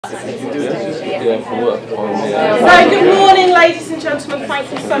So, good morning, ladies and gentlemen. Thank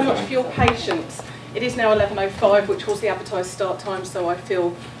you so much for your patience. It is now 11:05, which was the advertised start time, so I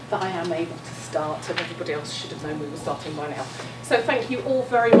feel that I am able to start, and everybody else should have known we were starting by now. So thank you all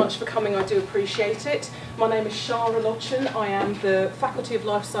very much for coming, I do appreciate it. My name is Shara Lodgen. I am the Faculty of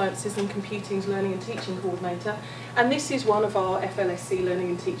Life Sciences and Computing's Learning and Teaching Coordinator, and this is one of our FLSC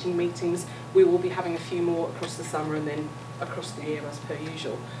Learning and Teaching meetings. We will be having a few more across the summer and then across the year as per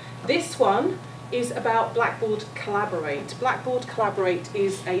usual. This one is about Blackboard Collaborate. Blackboard Collaborate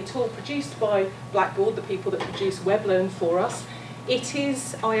is a tool produced by Blackboard, the people that produce WebLearn for us. It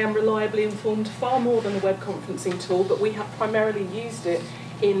is, I am reliably informed, far more than a web conferencing tool, but we have primarily used it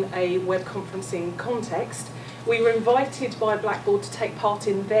in a web conferencing context. We were invited by Blackboard to take part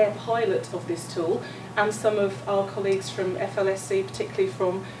in their pilot of this tool, and some of our colleagues from FLSC, particularly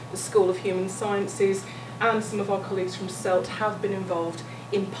from the School of Human Sciences, and some of our colleagues from CELT have been involved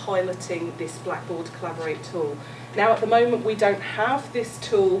in piloting this Blackboard Collaborate tool. Now, at the moment, we don't have this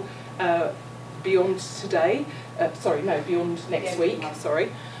tool beyond today, beyond next week,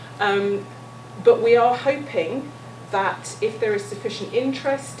 but we are hoping that if there is sufficient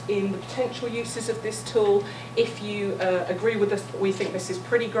interest in the potential uses of this tool, if you agree with us that we think this is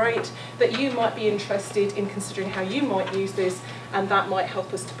pretty great, that you might be interested in considering how you might use this, and that might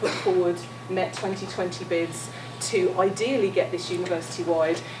help us to put forward Met 2020 bids to ideally get this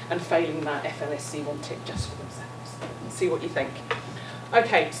university-wide, and failing that, FLSC want it just for themselves. See what you think.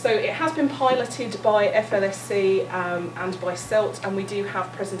 Okay, so it has been piloted by FLSC and by CELT, and we do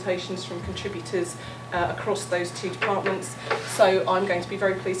have presentations from contributors across those two departments. So I'm going to be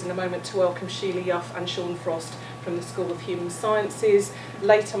very pleased in a moment to welcome Sheila Yuff and Sean Frost from the School of Human Sciences.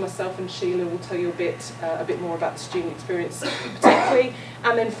 Later, myself and Sheila will tell you a bit more about the student experience particularly.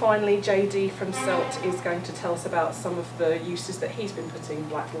 And then finally, JD from CELT is going to tell us about some of the uses that he's been putting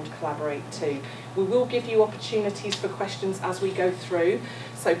Blackboard Collaborate to. We will give you opportunities for questions as we go through,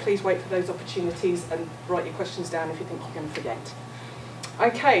 so please wait for those opportunities and write your questions down if you think you're going to forget.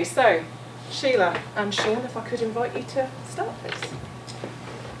 Okay, so Sheila and Sean, if I could invite you to start, please.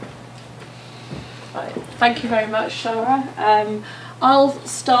 Right. Thank you very much, Shara. I'll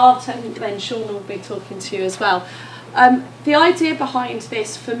start and then Sean will be talking to you as well. The idea behind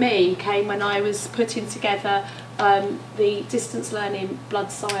this for me came when I was putting together the distance learning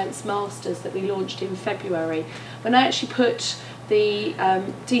blood science masters that we launched in February. When I actually put the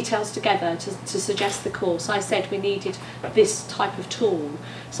details together to suggest the course, I said we needed this type of tool,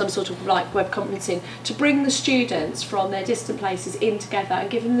 some sort of like web conferencing, to bring the students from their distant places in together and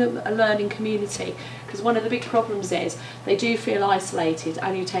giving them a learning community, because one of the big problems is they do feel isolated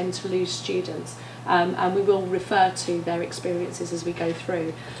and you tend to lose students. And we will refer to their experiences as we go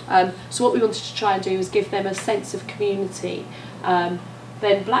through. So what we wanted to try and do is give them a sense of community.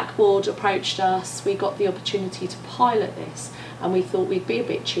 Then Blackboard approached us, we got the opportunity to pilot this, and we thought we'd be a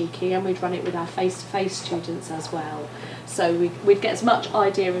bit cheeky and we'd run it with our face-to-face students as well. So we'd get as much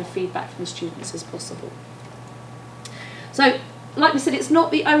idea and feedback from the students as possible. So, like we said, it's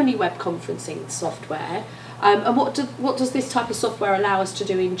not the only web conferencing software. And what does this type of software allow us to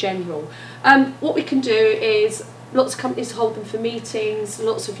do in general? What we can do is, lots of companies hold them for meetings.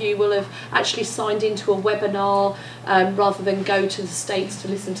 Lots of you will have actually signed into a webinar rather than go to the States to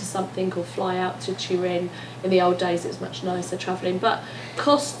listen to something or fly out to Turin. In the old days it was much nicer travelling, but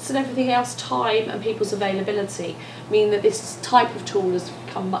costs and everything else, time and people's availability mean that this type of tool has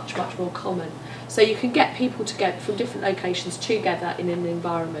become much, much more common. So you can get people together from different locations together in an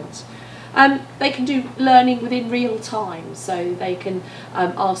environment. They can do learning within real time, so they can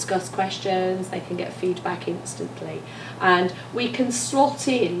ask us questions, they can get feedback instantly, and we can slot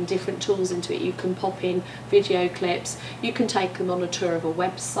in different tools into it. You can pop in video clips, you can take them on a tour of a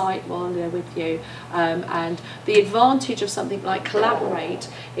website while they're with you, and the advantage of something like Collaborate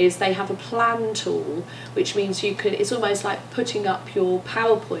is they have a plan tool, which means you can, it's almost like putting up your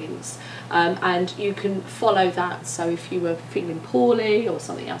PowerPoints, and you can follow that. So if you were feeling poorly or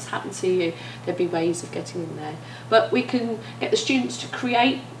something else happened to you, there'd be ways of getting in there. But we can get the students to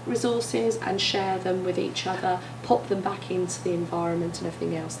create resources and share them with each other, pop them back into the environment and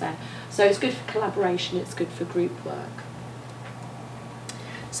everything else there. So it's good for collaboration, it's good for group work.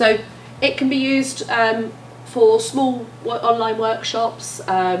 So it can be used for small online workshops,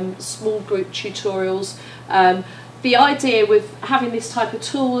 small group tutorials. The idea with having this type of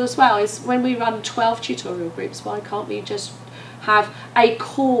tool as well is when we run 12 tutorial groups, why can't we just have a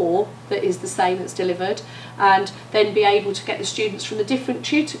core that is the same that's delivered, and then be able to get the students from the different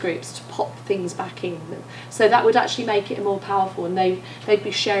tutor groups to pop things back in. So that would actually make it more powerful, and they'd be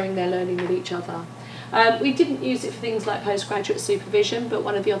sharing their learning with each other. We didn't use it for things like postgraduate supervision, but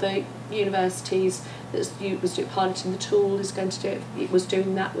one of the other universities that was piloting the tool is going to do it. It was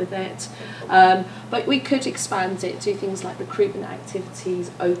doing that with it. But we could expand it to things like recruitment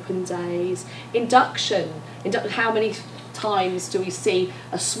activities, open days, induction. How many times do we see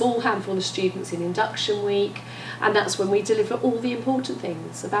a small handful of students in induction week? And that's when we deliver all the important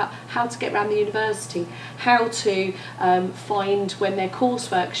things about how to get around the university, how to find when their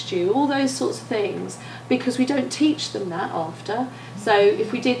coursework's due, all those sorts of things, because we don't teach them that after. So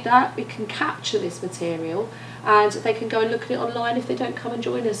if we did that, we can capture this material and they can go and look at it online if they don't come and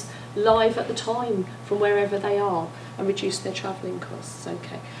join us live at the time from wherever they are, and reduce their travelling costs.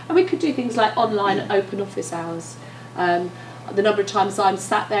 Okay. And we could do things like online open office hours. The number of times I'm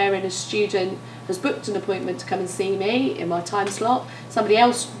sat there and a student has booked an appointment to come and see me in my time slot, somebody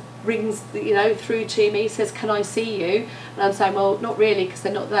else rings through to me, says, can I see you? And I'm saying, well, not really, because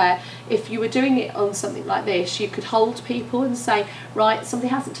they're not there. If you were doing it on something like this, you could hold people and say, right, somebody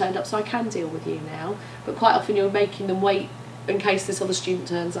hasn't turned up, so I can deal with you now. But quite often you're making them wait in case this other student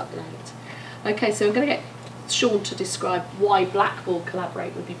turns up late. Okay, so I'm going to get Sean to describe why Blackboard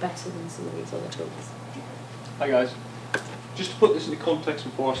Collaborate would be better than some of these other tools. Hi guys. Just to put this into context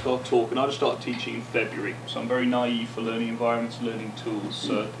before I start talking, I just started teaching in February, so I'm very naive for learning environments, learning tools,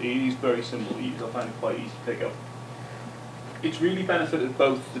 so it is very simple to use. I find it quite easy to pick up. It's really benefited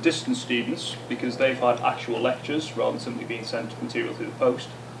both the distance students, because they've had actual lectures rather than simply being sent material through the post,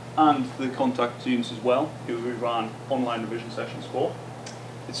 and the contact students as well, who we ran online revision sessions for.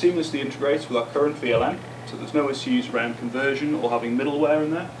 It seamlessly integrates with our current VLM, so there's no issues around conversion or having middleware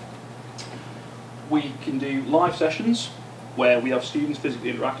in there. We can do live sessions, where we have students physically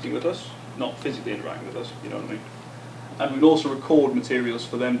interacting with us, not physically interacting with us, you know what I mean. And we can also record materials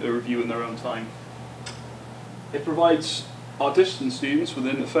for them to review in their own time. It provides our distance students with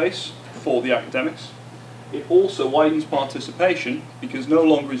an interface for the academics. It also widens participation, because no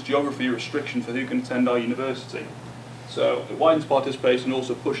longer is geography a restriction for who can attend our university. So it widens participation and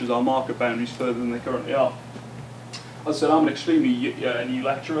also pushes our market boundaries further than they currently are. As I said, I'm an extremely new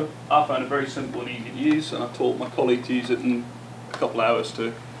lecturer. I found it very simple and easy to use, and I've taught my colleague to use it in a couple of hours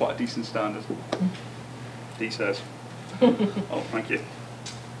to quite a decent standard. He says. Oh, thank you.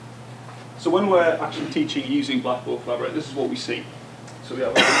 So when we're actually teaching using Blackboard Collaborate, this is what we see. So we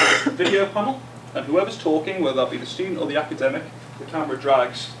have a video panel, and whoever's talking, whether that be the student or the academic, the camera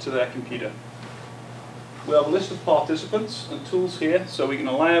drags to their computer. We have a list of participants and tools here, so we can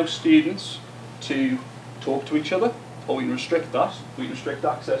allow students to talk to each other, or we can restrict that. We can restrict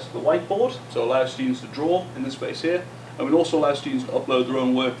access to the whiteboard, so allow students to draw in this space here, and we can also allow students to upload their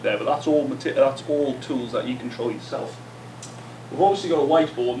own work there, but that's all tools that you control yourself. We've obviously got a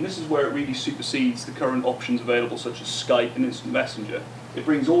whiteboard, and this is where it really supersedes the current options available, such as Skype and Instant Messenger. It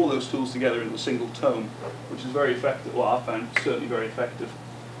brings all of those tools together into a single tome, which is very effective. Well, I found certainly very effective.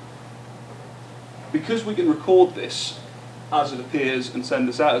 Because we can record this as it appears and send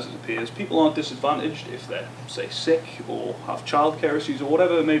this out as it appears, people aren't disadvantaged if they're, say, sick or have childcare issues or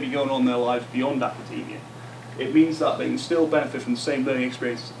whatever may be going on in their lives beyond academia. It means that they can still benefit from the same learning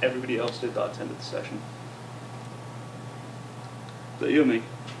experience as everybody else did that attended the session. Is that you and me?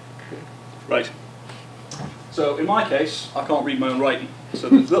 Right. So in my case, I can't read my own writing. So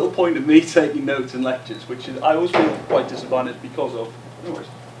there's little point of me taking notes in lectures, which is, I always feel quite disadvantaged because of. No worries.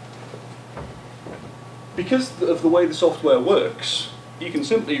 Because of the way the software works, you can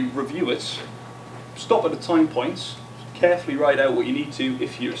simply review it, stop at the time points, carefully write out what you need to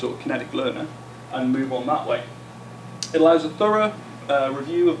if you're a sort of kinetic learner, and move on that way. It allows a thorough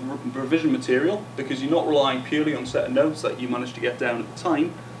review of revision material, because you're not relying purely on set of notes that you managed to get down at the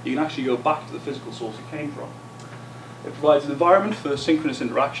time. You can actually go back to the physical source it came from. It provides an environment for synchronous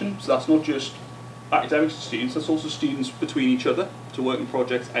interaction, so that's not just academics and students, that's also students between each other to work on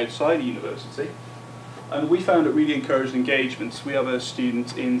projects outside the university. And we found it really encouraged engagement. We have a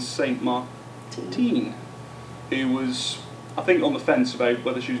student in St. Martin who was, I think, on the fence about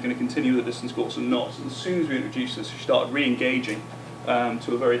whether she was going to continue the distance course or not. And as soon as we introduced her, she started re-engaging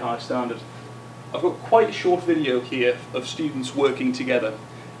to a very high standard. I've got quite a short video here of students working together.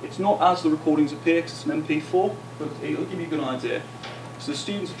 It's not as the recordings appear because it's an MP4, but it'll give you a good idea. So the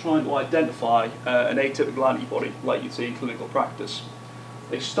students are trying to identify an atypical antibody, like you'd see in clinical practice.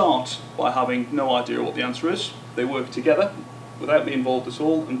 They start by having no idea what the answer is. They work together without being involved at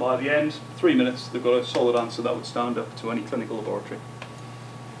all, and by the end, 3 minutes, they've got a solid answer that would stand up to any clinical laboratory.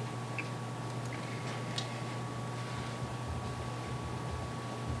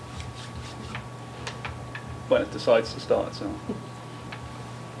 When it decides to start itself.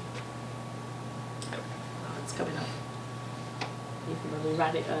 Oh, it's coming up. Even when we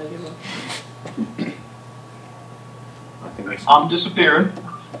ran it earlier on. I'm disappearing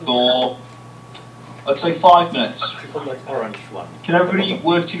for, I'd say, 5 minutes. Can everybody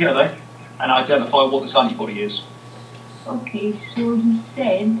work together and identify what this antibody is? Okay, so he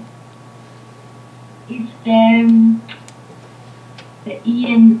said it's the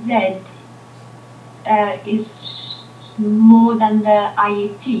E and Z is more than the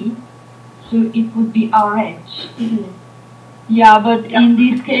IAT, so it would be RH, isn't it? Yeah, but in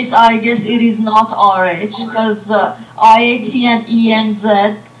this case, I guess it is not RH because IAT and E and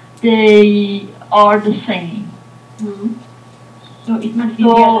Z, they are the same. Mm-hmm. So it must be the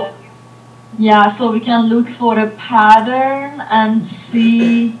other. Yeah, so we can look for a pattern and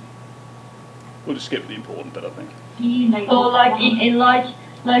see. We'll just skip the important bit, I think. So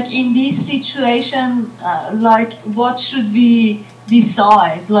like in this situation, like what should we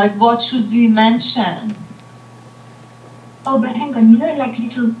decide? Like what should we mention? Oh, but hang on, you know, like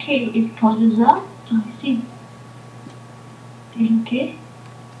little k is positive. So you see, little k.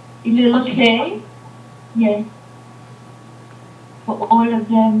 Little k. Yes. For all of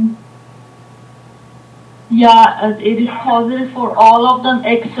them. Yeah, it is positive for all of them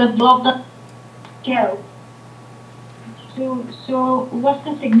except all of them. Scale. So what's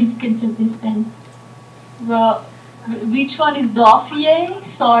the significance of this then? Well, which one is Dauphier?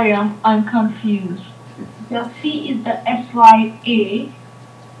 Sorry, I'm confused. The C is the FYA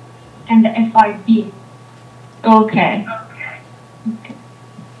and the FIB. Okay.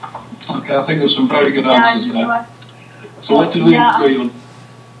 Okay, I think there's some very good answers there. So what did we agree on?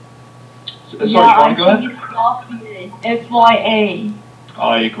 Sorry, Sean, go ahead. FYA.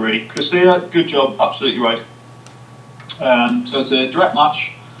 I agree. Christina, good job, absolutely right. So it's a direct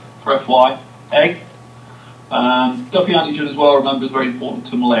match for FY, egg. Duffy antigen as well, remember, is very important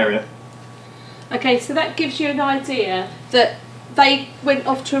to malaria. Okay, so that gives you an idea that they went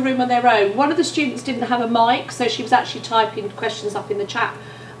off to a room on their own. One of the students didn't have a mic, so she was actually typing questions up in the chat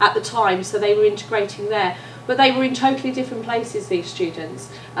at the time, so they were integrating there. But they were in totally different places, these students,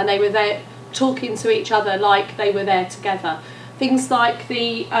 and they were there talking to each other like they were there together. Things like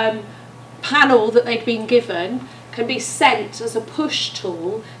the panel that they'd been given can be sent as a push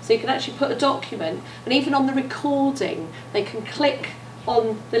tool, so you can actually put a document, and even on the recording they can click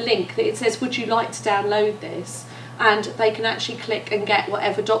on the link that it says, would you like to download this? And they can actually click and get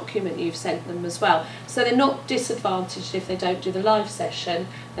whatever document you've sent them as well. So they're not disadvantaged if they don't do the live session.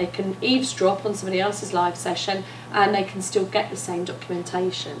 They can eavesdrop on somebody else's live session and they can still get the same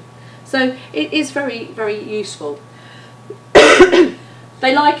documentation. So it is very, very useful.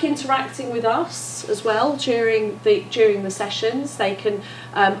 They like interacting with us as well during the sessions. They can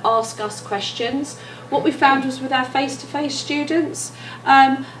ask us questions. What we found was with our face-to-face students,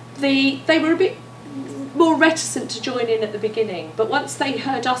 they were a bit more reticent to join in at the beginning, but once they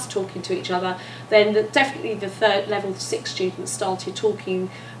heard us talking to each other, then definitely the third level 6 students started talking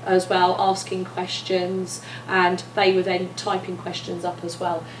as well, asking questions, and they were then typing questions up as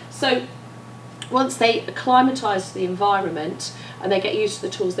well. So once they acclimatise to the environment and they get used to the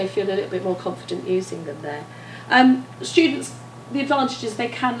tools, they feel a little bit more confident using them there. Students, the advantage is they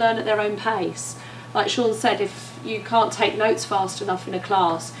can learn at their own pace. Like Sean said, if you can't take notes fast enough in a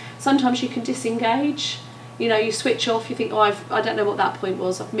class, sometimes you can disengage. You know, you switch off, you think, oh, I don't know what that point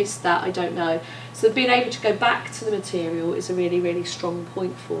was, I've missed that, I don't know. So being able to go back to the material is a really, really strong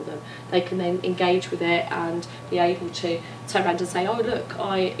point for them. They can then engage with it and be able to turn around and say, oh, look,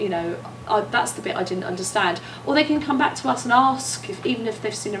 that's the bit I didn't understand. Or they can come back to us and ask, even if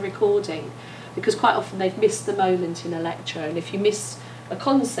they've seen a recording, because quite often they've missed the moment in a lecture, and if you miss a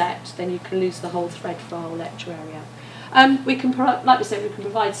concept, then you can lose the whole thread for our whole lecture area. We can, like we said, we can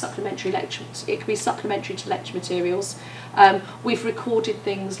provide supplementary lectures. It can be supplementary to lecture materials. We've recorded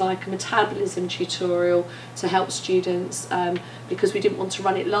things like a metabolism tutorial to help students because we didn't want to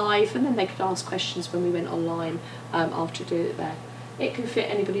run it live, and then they could ask questions when we went online after doing it there. It can fit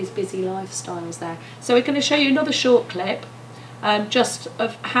anybody's busy lifestyles there. So we're going to show you another short clip just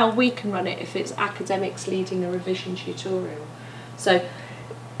of how we can run it if it's academics leading a revision tutorial. So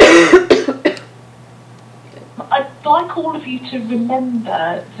I'd like all of you to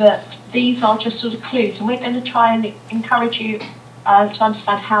remember that these are just sort of clues, and we're going to try and encourage you to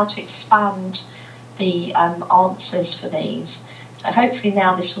understand how to expand the answers for these. So hopefully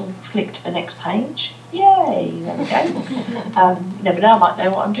now this will flick to the next page. Yay, there we go. You never know, I might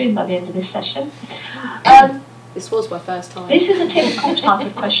know what I'm doing by the end of this session. this was my first time. This is a typical type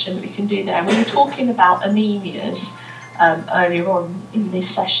of question that we can do there. We were talking about anemias earlier on in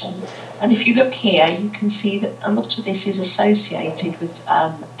this session, and if you look here you can see that a lot of this is associated with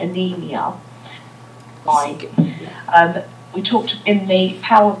anemia. we talked in the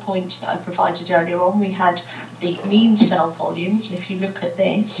PowerPoint that I provided earlier on, we had the mean cell volumes. If you look at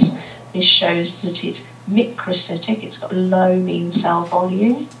this, this shows that it's microcytic, it's got a low mean cell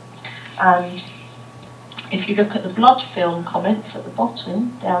volume. And if you look at the blood film comments at the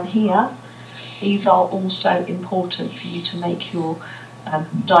bottom, down here, these are also important for you to make your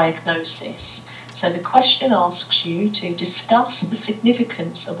diagnosis. So the question asks you to discuss the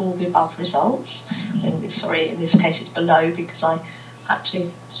significance of all the above results. And sorry, in this case it's below because I had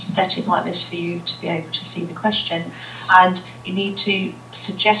to set it like this for you to be able to see the question. And you need to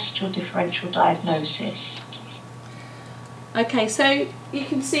suggest your differential diagnosis. Okay, so you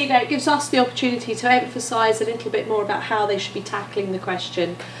can see that it gives us the opportunity to emphasise a little bit more about how they should be tackling the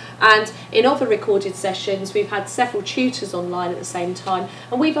question. And in other recorded sessions, we've had several tutors online at the same time,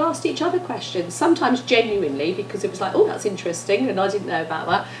 and we've asked each other questions, sometimes genuinely, because it was like, oh, that's interesting, and I didn't know about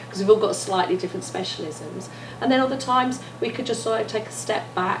that, because we've all got slightly different specialisms. And then other times, we could just sort of take a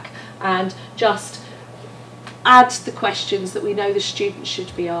step back and just add the questions that we know the students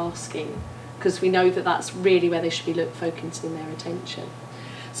should be asking, because we know that that's really where they should be focusing their attention.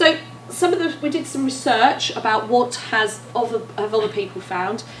 So we did some research about what have other people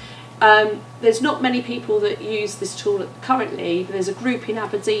found. There's not many people that use this tool currently, but there's a group in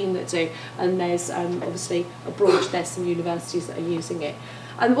Aberdeen that do, and there's obviously abroad there's some universities that are using it.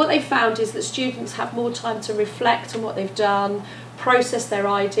 And what they found is that students have more time to reflect on what they've done, process their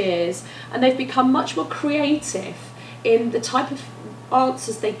ideas, and they've become much more creative in the type of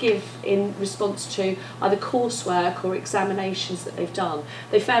answers they give in response to either coursework or examinations that they've done.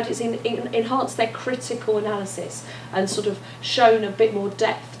 They found it's enhanced their critical analysis and sort of shown a bit more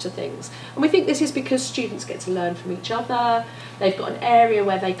depth to things. And we think this is because students get to learn from each other, they've got an area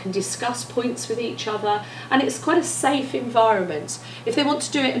where they can discuss points with each other, and it's quite a safe environment. If they want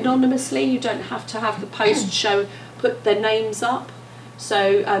to do it anonymously, you don't have to have the post put their names up.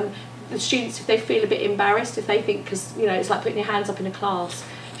 So the students, if they feel a bit embarrassed, if they think, because you know it's like putting your hands up in a class,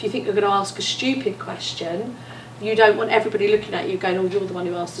 if you think you're going to ask a stupid question, you don't want everybody looking at you going, oh, you're the one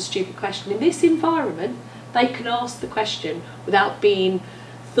who asked the stupid question. In this environment, they can ask the question without being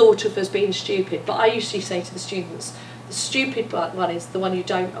thought of as being stupid. But I usually say to the students, the stupid one is the one you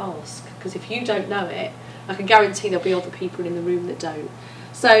don't ask, because if you don't know it, I can guarantee there'll be other people in the room that don't.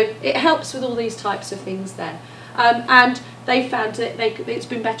 So it helps with all these types of things there. And they found that it's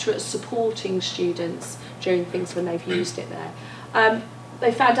been better at supporting students during things when they've used it there.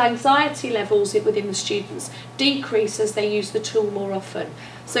 They found anxiety levels within the students decrease as they use the tool more often.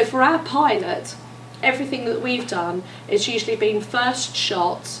 So for our pilot, everything that we've done is usually been first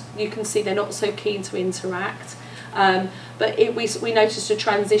shot. You can see they're not so keen to interact. But we noticed a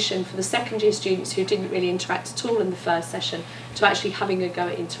transition for the second year students who didn't really interact at all in the first session to actually having a go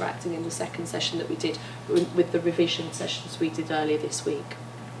at interacting in the second session that we did with the revision sessions we did earlier this week.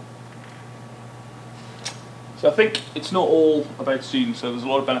 So I think it's not all about students, so there's a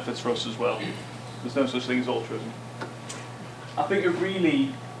lot of benefits for us as well. There's no such thing as altruism. I think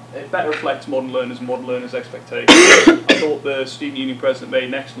it better reflects modern learners and modern learners' expectations. I thought the Student Union President made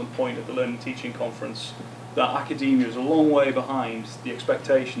an excellent point at the Learning and Teaching Conference that academia is a long way behind the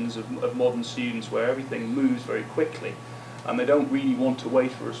expectations of modern students, where everything moves very quickly and they don't really want to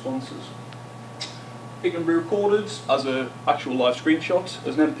wait for responses. It can be recorded as an actual live screenshot,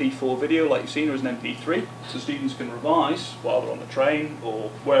 as an MP4 video like you've seen, or as an MP3, so students can revise while they're on the train or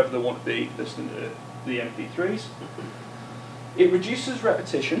wherever they want to be listening to the MP3s. It reduces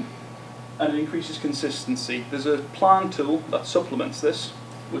repetition and it increases consistency. There's a plan tool that supplements this,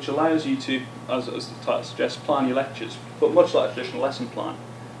 which allows you to, as the title suggests, plan your lectures, but much like a traditional lesson plan.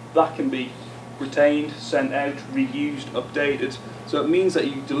 That can be retained, sent out, reused, updated, so it means that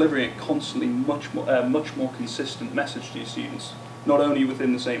you're delivering a constantly much more consistent message to your students, not only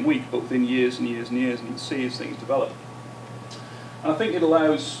within the same week, but within years and years and years, and you can see as things develop. And I think it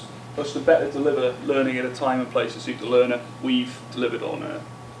allows us to better deliver learning at a time and place to suit the learner. We've delivered on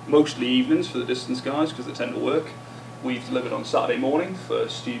mostly evenings for the distance guys, because they tend to work. We've delivered on Saturday morning for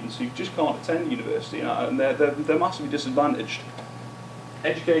students who just can't attend university, and they're massively disadvantaged.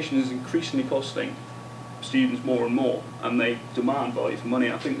 Education is increasingly costing students more and more, and they demand value for money,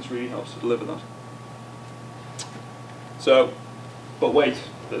 and I think this really helps to deliver that. So, but wait,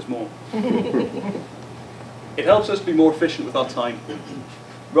 there's more. It helps us be more efficient with our time.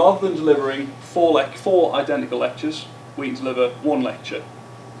 Rather than delivering four identical lectures, we can deliver one lecture.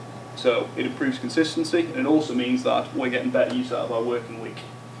 So it improves consistency, and it also means that we're getting better use out of our working week.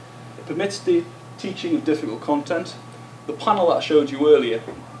 It permits the teaching of difficult content. The panel that I showed you earlier,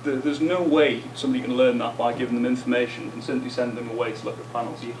 there's no way somebody can learn that by giving them information and simply send them away to look at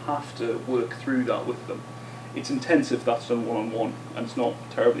panels. You have to work through that with them. it's intensive, that's done one-on-one, and it's not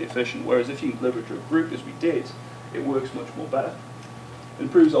terribly efficient. Whereas if you can deliver it to a group, as we did, it works much more better. It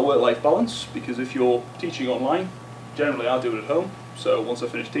improves our work-life balance, because if you're teaching online, generally I do it at home, so once I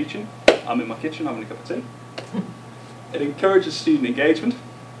finish teaching, I'm in my kitchen having a cup of tea. It encourages student engagement.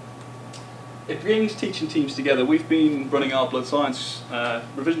 It brings teaching teams together. We've been running our blood science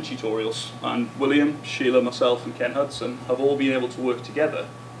revision tutorials, and William, Sheila, myself and Ken Hudson have all been able to work together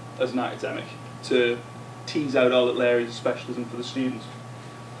as an academic to tease out our little areas of specialism for the students.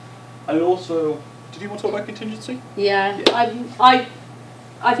 And it also, did you want to talk about contingency? Yeah.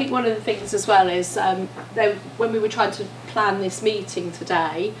 I think one of the things as well is when we were trying to plan this meeting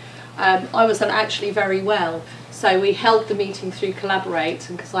today, I wasn't actually very well. So we held the meeting through Collaborate,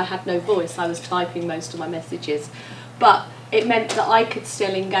 and because I had no voice, I was typing most of my messages. But it meant that I could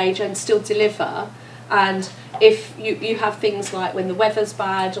still engage and still deliver. And if you have things like when the weather's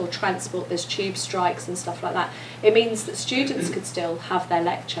bad or transport, there's tube strikes and stuff like that, it means that students could still have their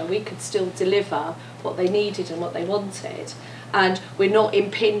lecture. We could still deliver what they needed and what they wanted. And we're not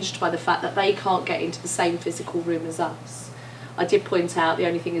impinged by the fact that they can't get into the same physical room as us. I did point out the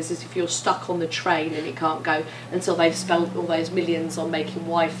only thing is if you're stuck on the train and it can't go until they've spent all those millions on making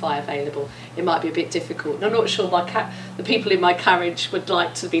Wi-Fi available, it might be a bit difficult. And I'm not sure the people in my carriage would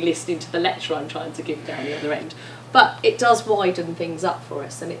like to be listening to the lecture I'm trying to give down the other end. But it does widen things up for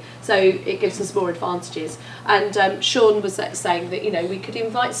us, and so it gives us more advantages. And Sean was saying that we could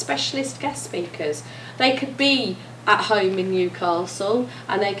invite specialist guest speakers. They could be at home in Newcastle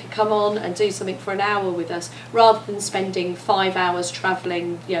and they could come on and do something for an hour with us rather than spending 5 hours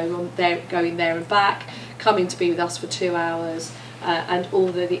travelling, going there and back, coming to be with us for 2 hours, and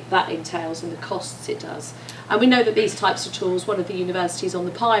all that entails and the costs it does. And we know that these types of tools, one of the universities on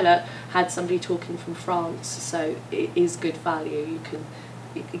the pilot had somebody talking from France, so it is good value. You can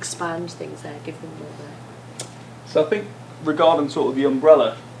expand things there, give them more there. So I think regarding sort of the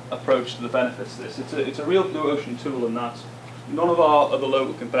umbrella approach to the benefits of this, it's a real blue ocean tool in that none of our other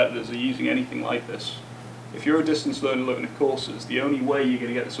local competitors are using anything like this. If you're a distance learner looking at courses, the only way you're going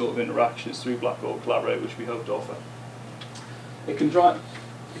to get the sort of interaction is through Blackboard Collaborate, which we hope to offer. It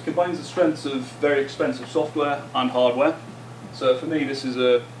combines the strengths of very expensive software and hardware. So for me, this is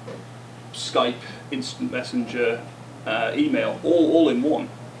a Skype, instant messenger, email, all in one.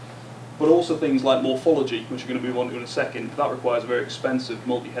 But also things like morphology, which we're going to move on to in a second. That requires a very expensive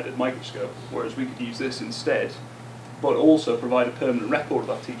multi-headed microscope, whereas we could use this instead, but also provide a permanent record of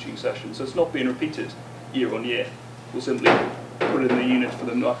that teaching session, so it's not being repeated year on year. We'll simply put it in the unit for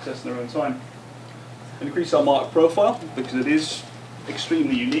them to access in their own time. And increase our market profile, because it is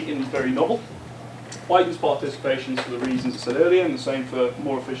extremely unique and very novel. Widens participations for the reasons I said earlier, and the same for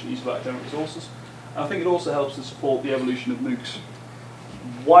more efficient use of academic resources. And I think it also helps to support the evolution of MOOCs.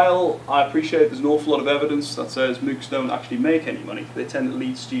 While I appreciate there's an awful lot of evidence that says MOOCs don't actually make any money, they tend to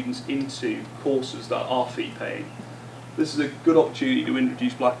lead students into courses that are fee-paying. This is a good opportunity to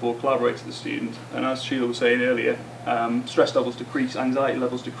introduce Blackboard Collaborate to the student, and as Sheila was saying earlier, stress levels decrease, anxiety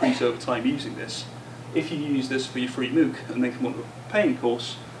levels decrease over time using this. If you use this for your free MOOC and then come on to a paying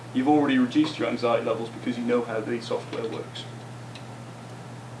course, you've already reduced your anxiety levels because you know how the software works.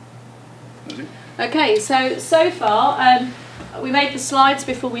 Okay, so far, we made the slides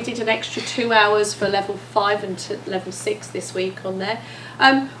before we did an extra 2 hours for level 5 and level 6 this week on there.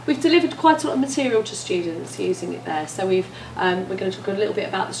 We've delivered quite a lot of material to students using it there. So we're going to talk a little bit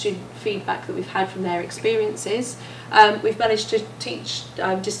about the student feedback that we've had from their experiences. We've managed to teach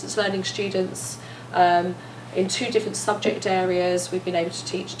distance learning students in 2 different subject areas. We've been able to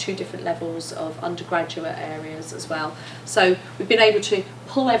teach 2 different levels of undergraduate areas as well. So we've been able to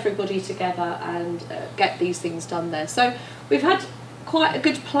pull everybody together and get these things done there. So we've had quite a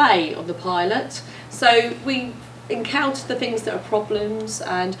good play on the pilot. So we encountered the things that are problems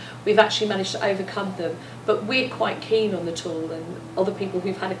and we've actually managed to overcome them. But we're quite keen on the tool, and other people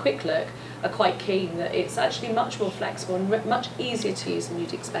who've had a quick look are quite keen that it's actually much more flexible and much easier to use than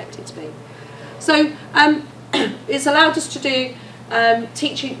you'd expect it to be. So it's allowed us to do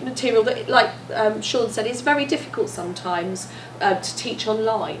teaching material that, like Sean said, is very difficult sometimes to teach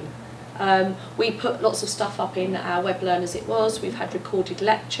online. We put lots of stuff up in our web learn as it was. We've had recorded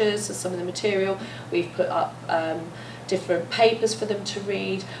lectures of some of the material. We've put up different papers for them to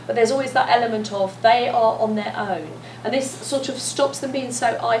read. But there's always that element of they are on their own. And this sort of stops them being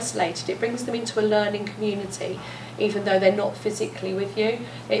so isolated. It brings them into a learning community, even though they're not physically with you.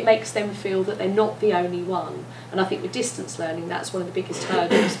 It makes them feel that they're not the only one. And I think with distance learning, that's one of the biggest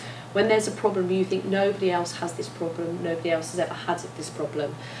hurdles. When there's a problem, you think nobody else has this problem, nobody else has ever had this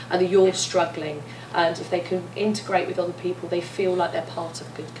problem, and that you're struggling. And if they can integrate with other people, they feel like they're part of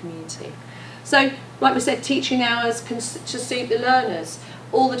a good community. So like we said, teaching hours can to suit the learners.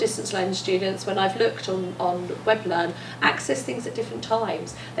 All the distance learning students, when I've looked on WebLearn, access things at different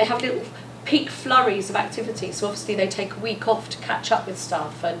times. They have little peak flurries of activity, so obviously they take a week off to catch up with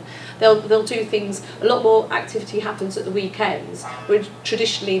stuff, and they'll do things. A lot more activity happens at the weekends, which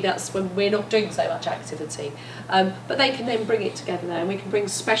traditionally that's when we're not doing so much activity. But they can then bring it together there, and we can bring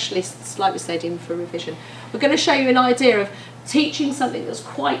specialists, like we said, in for revision. We're going to show you an idea of teaching something that's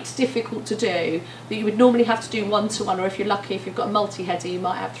quite difficult to do, that you would normally have to do one-to-one, or if you're lucky, if you've got a multi-header, you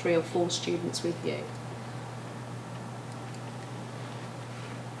might have 3 or 4 students with you.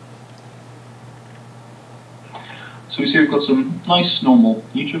 So we see we've got some nice normal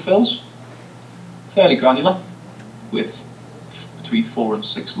neutrophils, fairly granular, with between 4 and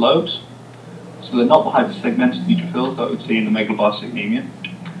 6 lobes. So they're not the hypersegmented neutrophils that we'd see in the megaloblastic anemia.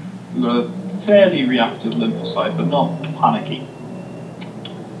 We've got a fairly reactive lymphocyte, but not panicky.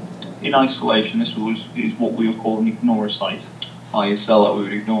 In isolation, this is what we would call an ignorocyte, i.e. a cell that we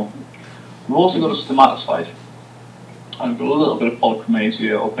would ignore. We've also got a stomatocyte, and we've got a little bit of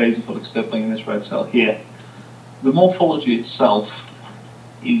polychromasia or basophilic stippling in this red cell here. The morphology itself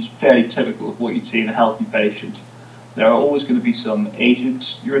is fairly typical of what you'd see in a healthy patient. There are always going to be some aged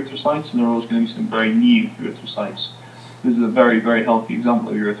erythrocytes, and there are always going to be some very new erythrocytes. This is a very, very healthy example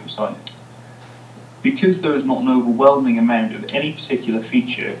of erythrocyte. Because there is not an overwhelming amount of any particular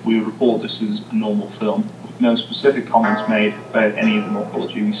feature, we would report this as a normal film, with no specific comments made about any of the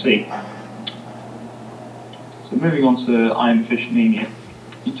morphology we see. So moving on to iron deficient anemia,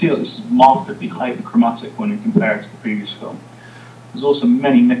 you see that this is markedly hyperchromatic when we compare it to the previous film. There's also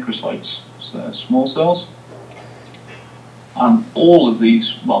many microcytes, so small cells, and all of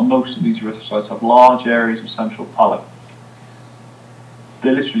these, well, most of these erythrocytes have large areas of central pallor. They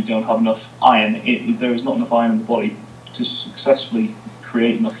literally don't have enough iron. There is not enough iron in the body to successfully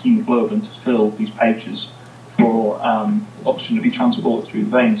create enough hemoglobin to fill these pouches for oxygen to be transported through the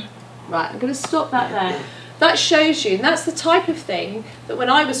veins. Right, I'm going to stop that there. That shows you, and that's the type of thing that when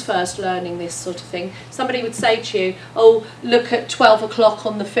I was first learning this sort of thing, somebody would say to you, oh, look at 12 o'clock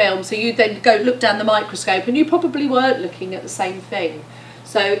on the film, so you then go look down the microscope, and you probably weren't looking at the same thing.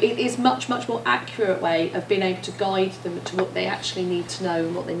 So it is much, much more accurate way of being able to guide them to what they actually need to know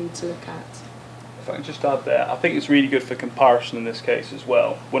and what they need to look at. If I can just add there, I think it's really good for comparison in this case as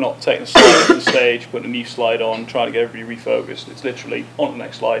well. We're not taking a slide to the stage, putting a new slide on, trying to get everybody refocused. It's literally on the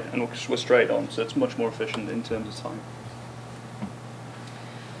next slide and we're straight on, so it's much more efficient in terms of time.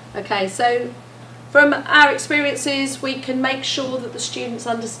 Okay, so from our experiences, we can make sure that the students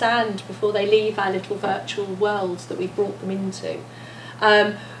understand before they leave our little virtual world that we've brought them into.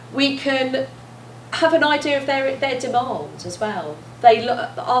 We can have an idea of their demands as well.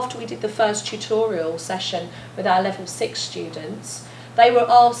 After we did the first tutorial session with our level 6 students, they were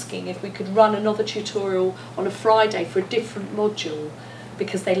asking if we could run another tutorial on a Friday for a different module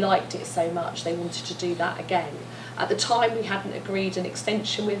because they liked it so much, they wanted to do that again. At the time we hadn't agreed an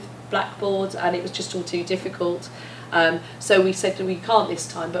extension with Blackboard and it was just all too difficult. So we said that we can't this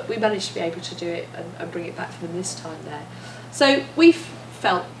time, but we managed to be able to do it and bring it back for them this time there. So we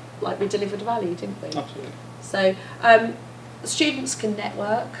felt like we delivered value, didn't we? Absolutely. So students can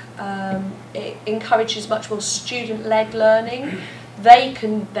network. It encourages much more student-led learning. They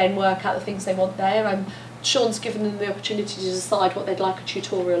can then work out the things they want there. Sean's given them the opportunity to decide what they'd like a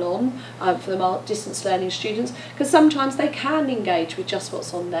tutorial on for the distance learning students, because sometimes they can engage with just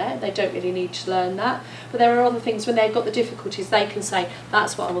what's on there. They don't really need to learn that. But there are other things, when they've got the difficulties, they can say,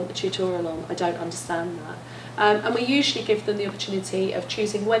 that's what I want the tutorial on, I don't understand that. And we usually give them the opportunity of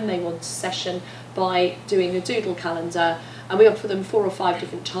choosing when they want a session by doing a doodle calendar, and we offer them 4 or 5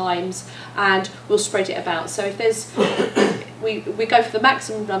 different times and we'll spread it about. So if there's, we go for the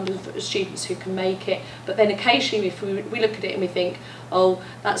maximum number of students who can make it, but then occasionally if we look at it and we think, oh,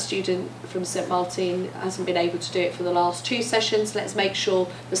 that student from St Martin hasn't been able to do it for the last 2 sessions, let's make sure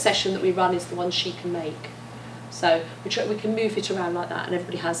the session that we run is the one she can make. So we can move it around like that, and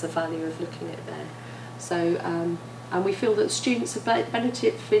everybody has the value of looking at it there. So, and we feel that students have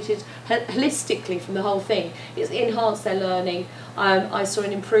benefited holistically from the whole thing. It's enhanced their learning. I saw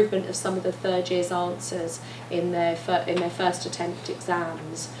an improvement of some of the 3rd year's answers in their first attempt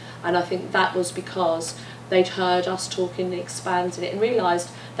exams, and I think that was because they'd heard us talking and expanded it and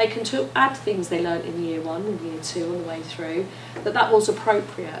realised they can add things they learnt in year 1 and year 2 on the way through, that was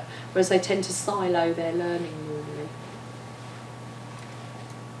appropriate, whereas they tend to silo their learning normally.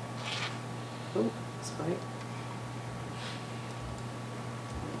 Oh, sorry.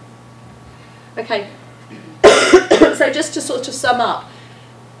 Okay, so just to sort of sum up,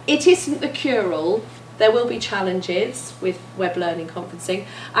 it isn't the cure-all. there will be challenges with web learning conferencing,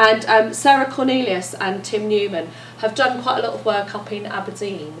 and Sarah Cornelius and Tim Newman have done quite a lot of work up in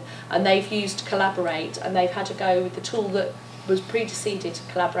Aberdeen, and they've used Collaborate, and they've had to go with the tool that was predeceded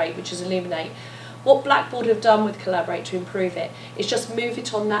to Collaborate, which is Illuminate. What Blackboard have done with Collaborate to improve it is just move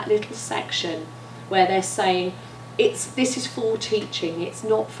it on that little section where they're saying this is for teaching, it's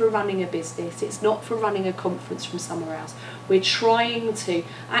not for running a business, it's not for running a conference from somewhere else. We're trying to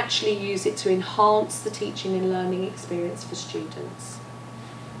actually use it to enhance the teaching and learning experience for students.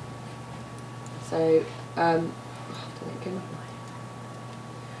 So,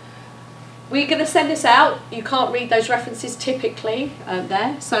 we're going to send this out. You can't read those references typically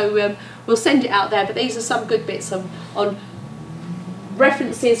there, so we'll send it out there, but these are some good bits on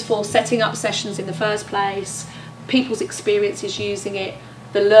references for setting up sessions in the first place, people's experiences using it,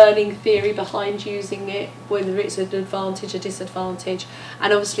 the learning theory behind using it, whether it's an advantage or disadvantage,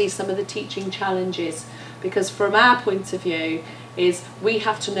 and obviously some of the teaching challenges, because from our point of view is we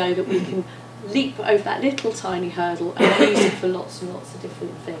have to know that we can leap over that little tiny hurdle and use it for lots and lots of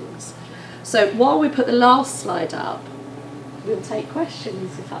different things. So while we put the last slide up, we'll take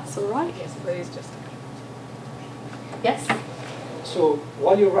questions if that's all right. Yes, please, just. Yes? So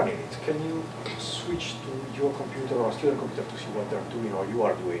while you're running it, can you switch to your computer or a student computer to see what they're doing or you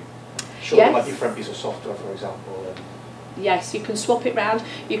are doing? Show them a different piece of software, for example. Yes, you can swap it round.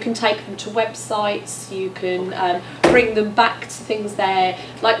 You can take them to websites. You can bring them back to things there.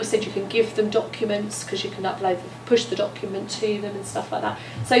 Like we said, you can give them documents because you can push the document to them and stuff like that.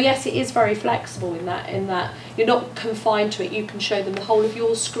 So yes, it is very flexible in that you're not confined to it. You can show them the whole of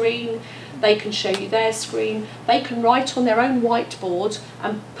your screen. They can show you their screen. They can write on their own whiteboard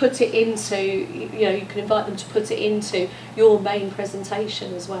and put it into, you can invite them to put it into your main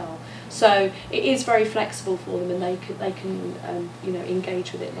presentation as well. So it is very flexible for them, and they can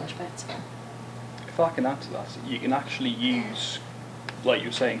engage with it much better. If I can add to that, you can actually use, like you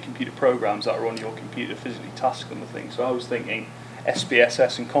were saying, computer programs that are on your computer, physically task them with things. So I was thinking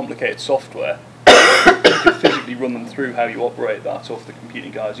SPSS and complicated software, you can physically run them through how you operate that off the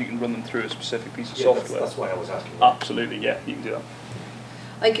computing guys. You can run them through a specific piece of software. That's why I was asking. Absolutely, yeah, you can do that.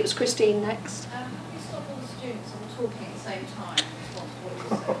 I think it was Christine next. Have you stopped all the students from talking at the same time?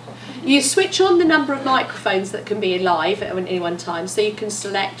 You switch on the number of microphones that can be live at any one time, so you can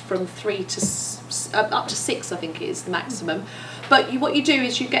select from 3 to up to 6, I think it is the maximum. But what you do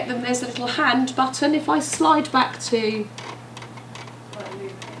is you get them, there's a little hand button. If I slide back to,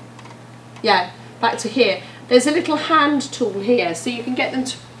 back to here, there's a little hand tool here, so you can get them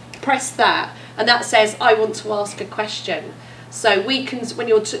to press that, and that says, I want to ask a question. So we can, when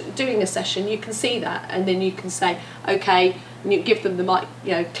you're doing a session, you can see that, and then you can say, okay, and you give them the mic,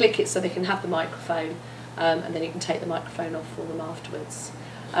 click it so they can have the microphone, and then you can take the microphone off for them afterwards.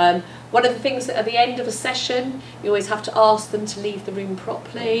 One of the things that at the end of a session, you always have to ask them to leave the room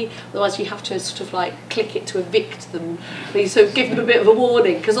properly, otherwise you have to sort of like click it to evict them, so give them a bit of a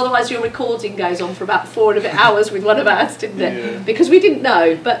warning, because otherwise your recording goes on for about 4 and a bit hours with one of ours, didn't it? Yeah. Because we didn't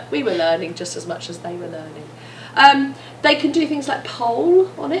know, but we were learning just as much as they were learning. They can do things like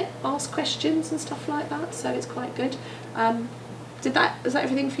poll on it, ask questions and stuff like that, so it's quite good. Is that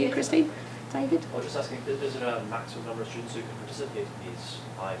everything for you, Christine? David? I was just asking, is there a maximum number of students who can participate in these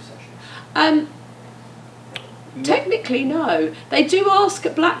live sessions? Technically, no. They do ask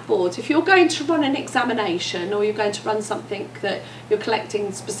at Blackboard, if you're going to run an examination or you're going to run something that you're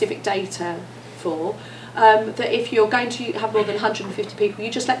collecting specific data for, that if you're going to have more than 150 people,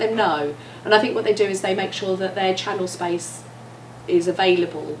 you just let them know. And I think what they do is they make sure that their channel space is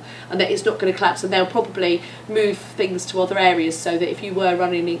available and that it's not going to collapse, and they'll probably move things to other areas so that if you were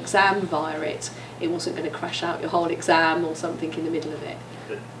running an exam via it, it wasn't going to crash out your whole exam or something in the middle of it.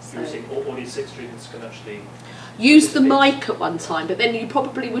 So you're saying all these 6 students can actually use the mic at one time, but then you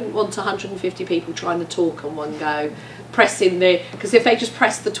probably wouldn't want 150 people trying to talk on one go, pressing because if they just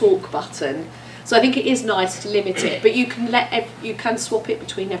press the talk button. So I think it is nice to limit it, but you can swap it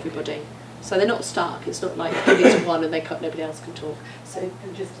between everybody. So they're not stuck. It's not like you need one and nobody else can talk. So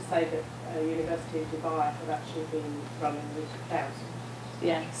and just to say that University of Dubai have actually been running with 1,000.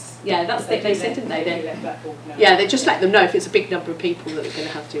 Yes, yeah, that's what they said, didn't they? Yeah, they just let them know if it's a big number of people that are going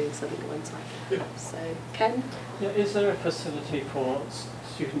to have doing something at one time. Yeah. So, Ken? Yeah, is there a facility for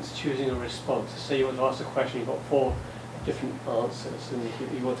students choosing a response? Say you want to ask a question, you've got 4 different answers, and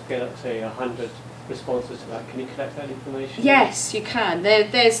you want to get up, say, 100 responses to that. Can you collect that information? Yes, you can.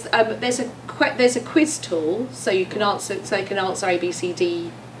 There's a quiz tool, so you can answer. So they can answer A, B, C,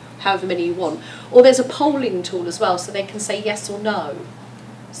 D, however many you want. Or there's a polling tool as well, so they can say yes or no.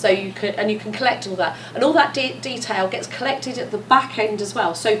 So you can collect all that, and all that detail gets collected at the back end as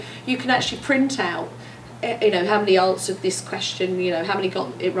well. So you can actually print out you know, how many answered this question, you know, how many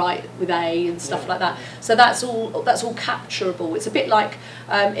got it right with A and stuff like that. So that's all capturable. It's a bit like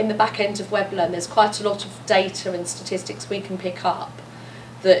in the back end of WebLearn, there's quite a lot of data and statistics we can pick up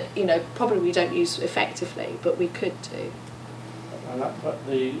that, you know, probably we don't use effectively, but we could do. But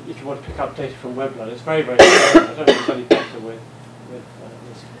if you want to pick up data from WebLearn, it's very, very good. I don't think it's any better with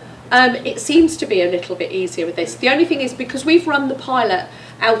this. It seems to be a little bit easier with this. The only thing is, because we've run the pilot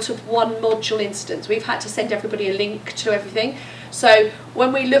out of one module instance, we've had to send everybody a link to everything. So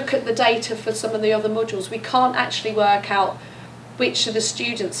when we look at the data for some of the other modules, we can't actually work out which of the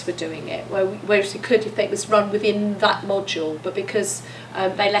students were doing it, whereas we could if it was run within that module, but because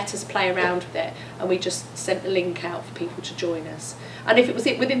they let us play around with it, and we just sent the link out for people to join us. And if it was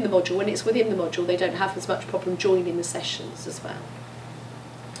within the module, when it's within the module, they don't have as much problem joining the sessions as well.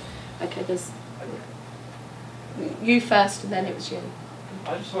 Okay, there's you first, and then it was you.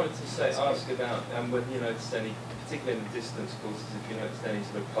 I just wanted to ask about whether you noticed any, particularly in the distance courses, if you noticed any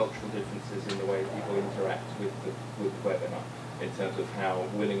sort of cultural differences in the way people interact with the webinar, in terms of how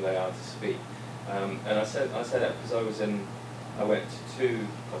willing they are to speak. And I said that because I went to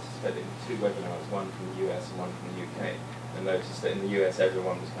participate in 2 webinars, one from the US and one from the UK, and noticed that in the US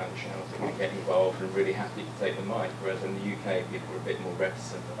everyone was kind of shouting and getting involved and really happy to take the mic, whereas in the UK people were a bit more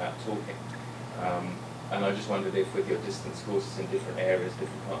reticent about talking. And I just wondered if with your distance courses in different areas,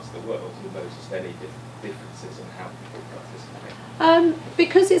 different parts of the world, you noticed any differences in how people participate?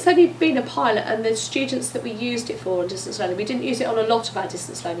 Because it's only been a pilot, and the students that we used it for on distance learning, we didn't use it on a lot of our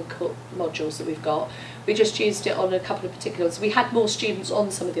distance learning modules that we've got. We just used it on a couple of particular ones. We had more students on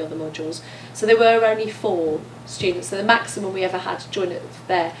some of the other modules, so there were only 4 students, so the maximum we ever had to join it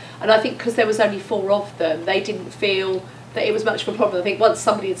there. And I think because there was only 4 of them, they didn't feel that it was much of a problem. I think once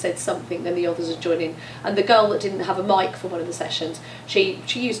somebody had said something, then the others would join in. And the girl that didn't have a mic for one of the sessions, she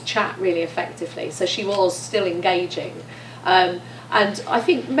used chat really effectively, so she was still engaging. And I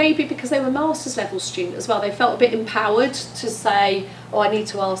think maybe because they were master's level student as well, they felt a bit empowered to say, oh, I need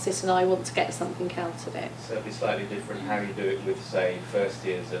to ask this and I want to get something out of it. So it'd be slightly different how you do it with, say, first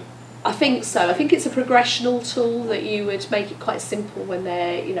years of... I think so. I think it's a progressional tool that you would make it quite simple when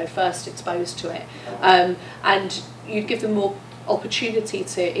they're, you know, first exposed to it. And you'd give them more opportunity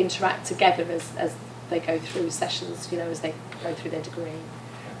to interact together as they go through sessions, you know, as they go through their degree.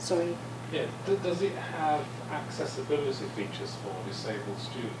 Sorry. Yeah, does it have accessibility features for disabled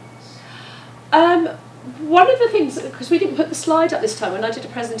students? One of the things, because we didn't put the slide up this time, when I did a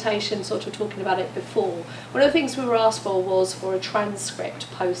presentation sort of talking about it before, one of the things we were asked for was for a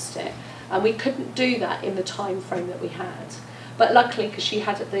transcript post-it, and we couldn't do that in the time frame that we had. But luckily, because she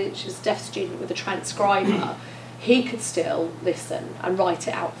was a deaf student with a transcriber, he could still listen and write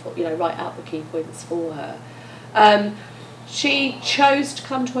it out for, you know, write out the key points for her. She chose to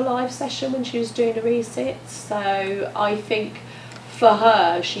come to a live session when she was doing a resit, so I think for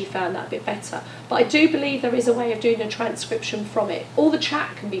her she found that a bit better. But I do believe there is a way of doing a transcription from it. All the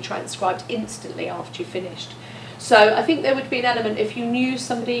chat can be transcribed instantly after you finished. So I think there would be an element, if you knew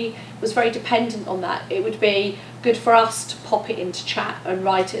somebody was very dependent on that, it would be good for us to pop it into chat and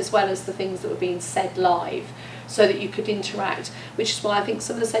write it as well as the things that were being said live, so that you could interact, which is why I think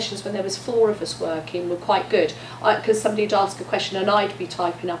some of the sessions when there was 4 of us working were quite good, because somebody would ask a question and I'd be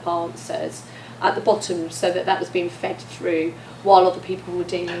typing up answers at the bottom so that was being fed through while other people were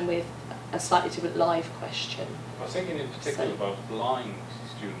dealing with a slightly different live question. I was thinking in particular about blind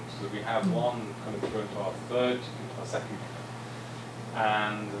students, that we have one kind of going to our second,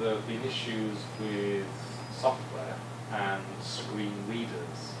 and there have been issues with software and screen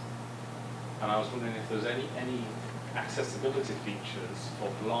readers. And I was wondering if there's any accessibility features for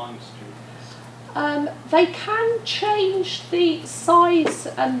blind students. They can change the size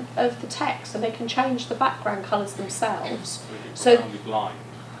of the text, and they can change the background colours themselves. So only blind.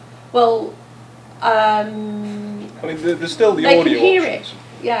 Well, I mean, there's still the they audio can hear options.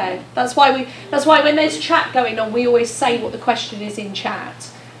 it. Yeah, that's why when there's chat going on, we always say what the question is in chat,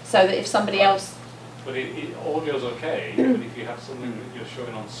 so that if somebody else. But audio's okay, but if you have something that you're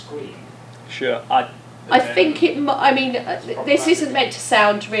showing on screen. Sure. I think it. I mean, this isn't meant to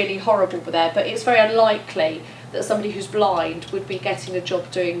sound really horrible there, but it's very unlikely that somebody who's blind would be getting a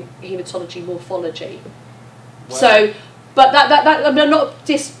job doing haematology morphology. Well, so, but I'm not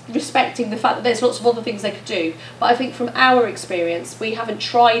disrespecting the fact that there's lots of other things they could do. But I think from our experience, we haven't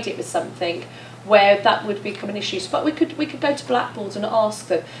tried it with something where that would become an issue. But we could go to Blackboard and ask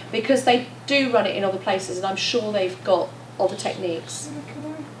them, because they do run it in other places, and I'm sure they've got other techniques. Can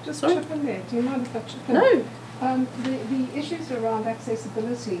I just chip in there? Do you mind if I chip in? No. The issues around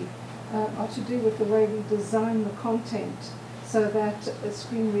accessibility are to do with the way we design the content so that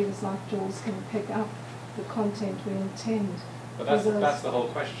screen readers like Jules can pick up the content we intend. But that's the whole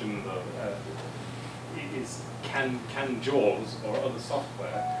question, though. Is can JAWS or other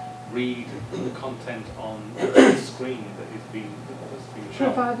software read the content on the screen that's being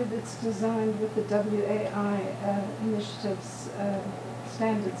shown? Provided it's designed with the WAI initiative's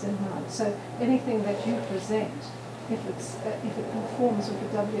standards in mind. So anything that you present, if it conforms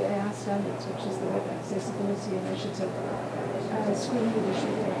with the WAI standards, which is the Web Accessibility Initiative, screen reader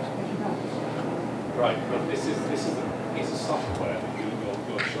should be able to pick it up. Right, but this is a piece of software that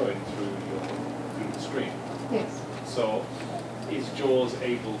you're showing through the screen. Yes. So, is JAWS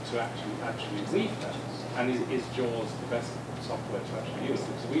able to actually read that? And is JAWS the best software to actually use?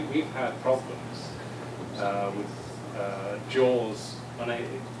 Because we've had problems with JAWS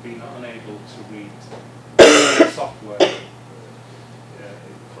being unable to read software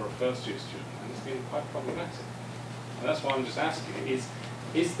for a first year student, and it's been quite problematic. And that's why I'm just asking,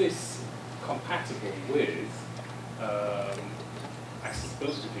 is this compatible with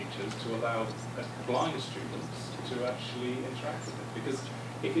accessibility features to allow blind students to actually interact with it? Because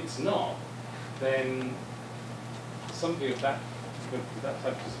if it's not, then somebody of that type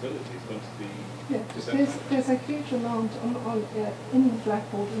of disability is going to be disadvantaged. There's a huge amount in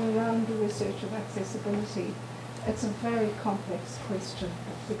Blackboard and around the research of accessibility. It's a very complex question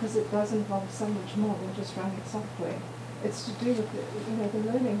because it does involve so much more than just running software. It's to do with the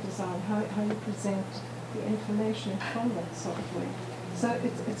learning design, how you present the information from that software. So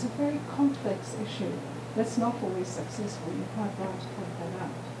it's a very complex issue that's not always successful. You're quite right to point that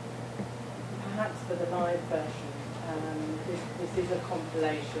out. Perhaps for the live version, this is a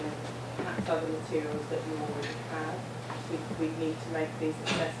compilation of perhaps other materials that you already have. We need to make these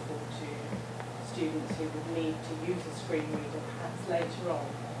accessible to students who would need to use a screen reader perhaps later on.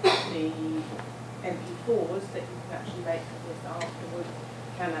 The MP4s that you can actually make for this afterwards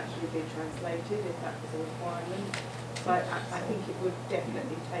can actually be translated if that was a requirement. So I think it would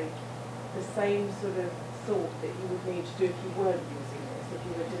definitely take the same sort of thought that you would need to do if you weren't using this. If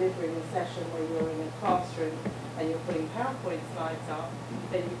you were delivering a session where you're in a classroom and you're putting PowerPoint slides up,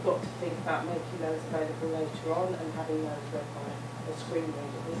 then you've got to think about making those available later on and having those read by a screen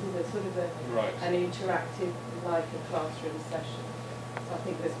reader. This is a sort of an interactive, like a classroom session. So I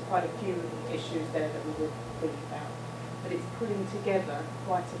think there's quite a few issues there that we would think about. But it's putting together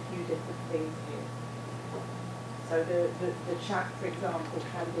quite a few different things here. So the chat, for example,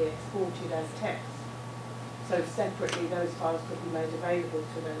 can be exported as text. So separately, those files could be made available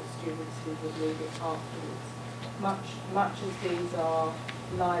to those students who would need it afterwards. Much as these are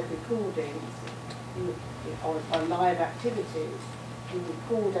live recordings or live activities, you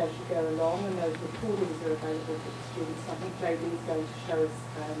record as you go along, and those recordings are available for the students. I think JD is going to show us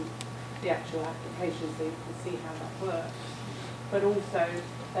the actual application so you can see how that works. But also,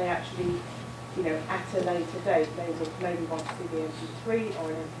 they actually, at a later date, they would maybe want to see the MP3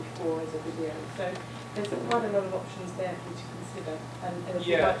 or an MP4 as a video. So there's quite a lot of options there for you to consider. And if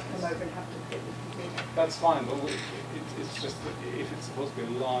you'd like to come over and have a look at it, we can do that. That's fine, but it's just that if it's supposed to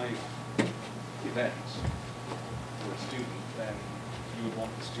be a live event for a student, then you would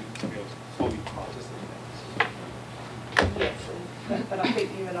want the student to be able to fully participate. Yes, but I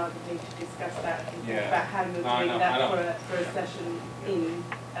think you and I would need to discuss that about how you're doing that for a session in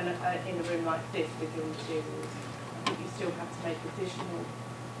a room like this with your materials. I think you still have to make additional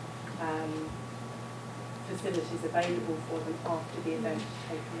facilities available for them after the event is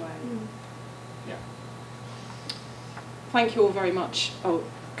taken away. Yeah. Thank you all very much. Oh,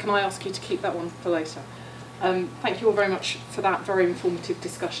 can I ask you to keep that one for later? Thank you all very much for that very informative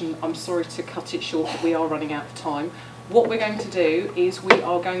discussion. I'm sorry to cut it short, but we are running out of time. What we're going to do is we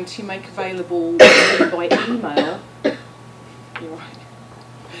are going to make available by email. You're right.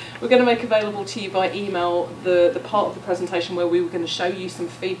 We're going to make available to you by email the part of the presentation where we were going to show you some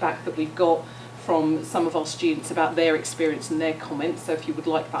feedback that we've got from some of our students about their experience and their comments. So if you would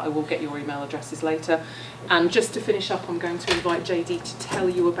like that, I will get your email addresses later. And just to finish up, I'm going to invite JD to tell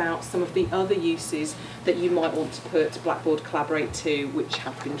you about some of the other uses that you might want to put Blackboard Collaborate to, which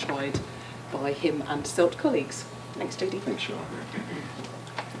have been tried by him and CELT colleagues. Thanks, JD. Thanks, Charlotte.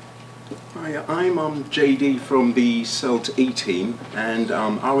 Hi, I'm JD from the CELT E team, and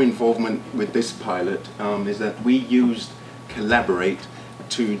our involvement with this pilot is that we used Collaborate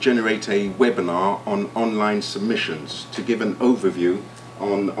to generate a webinar on online submissions to give an overview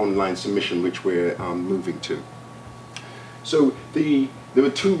on online submission, which we're moving to. So there were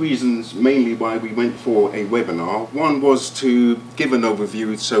two reasons mainly why we went for a webinar. One was to give an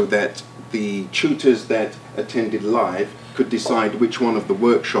overview so that the tutors that attended live could decide which one of the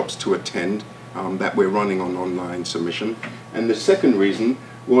workshops to attend that we're running on online submission. And the second reason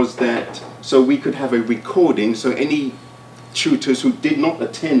was that so we could have a recording, so any tutors who did not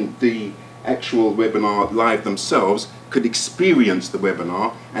attend the actual webinar live themselves could experience the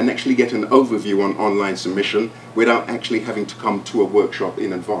webinar and actually get an overview on online submission without actually having to come to a workshop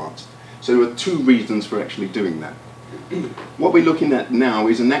in advance. So there were two reasons for actually doing that. What we're looking at now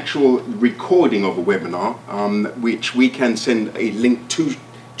is an actual recording of a webinar, which we can send a link to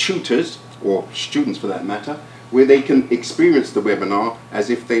tutors, or students for that matter, where they can experience the webinar as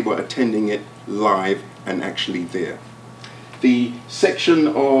if they were attending it live and actually there. The section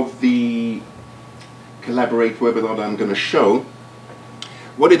of the Collaborate webinar that I'm going to show,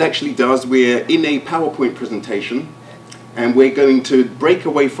 what it actually does, we're in a PowerPoint presentation and we're going to break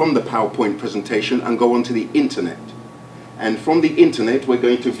away from the PowerPoint presentation and go onto the internet. And from the internet we're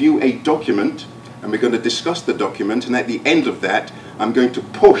going to view a document and we're going to discuss the document, and at the end of that I'm going to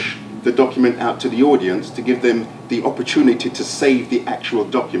push the document out to the audience to give them the opportunity to save the actual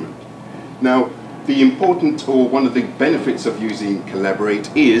document. Now, the important, or one of the benefits of using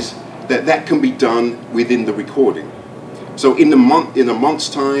Collaborate is that that can be done within the recording. So in a month's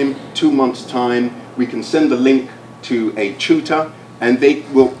time, 2 months' time, we can send a link to a tutor and they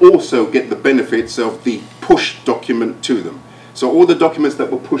will also get the benefits of the push document to them. So all the documents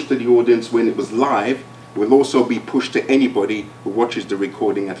that were pushed to the audience when it was live will also be pushed to anybody who watches the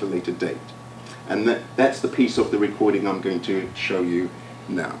recording at a later date. And that's the piece of the recording I'm going to show you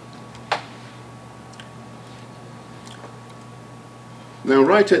now. Now,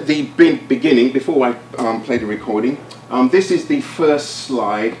 right at the beginning, before I play the recording, this is the first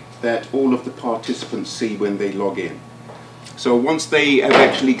slide that all of the participants see when they log in. So once they have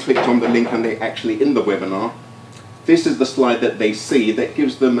actually clicked on the link and they're actually in the webinar, this is the slide that they see that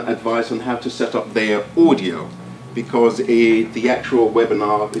gives them advice on how to set up their audio, because the actual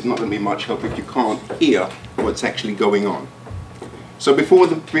webinar is not going to be much help if you can't hear what's actually going on. So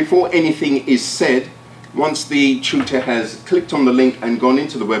before anything is said, once the tutor has clicked on the link and gone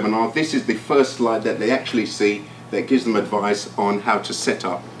into the webinar, this is the first slide that they actually see that gives them advice on how to set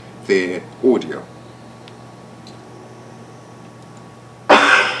up their audio.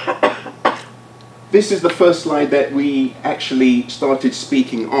 This is the first slide that we actually started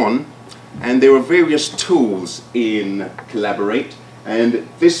speaking on, and there are various tools in Collaborate, and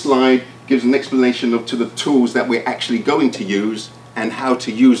this slide gives an explanation to the tools that we're actually going to use and how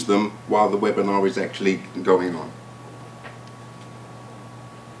to use them while the webinar is actually going on.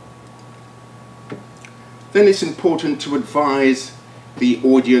 Then it's important to advise the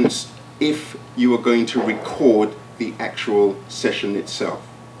audience if you are going to record the actual session itself.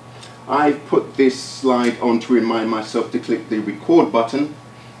 I've put this slide on to remind myself to click the record button,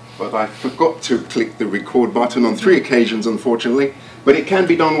 but I forgot to click the record button on 3 occasions, unfortunately, but it can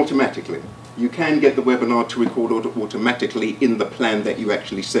be done automatically. You can get the webinar to record automatically in the plan that you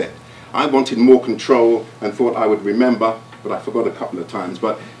actually set. I wanted more control and thought I would remember, but I forgot a couple of times.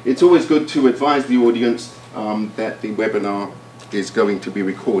 But it's always good to advise the audience that the webinar is going to be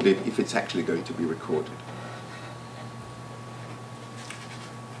recorded if it's actually going to be recorded.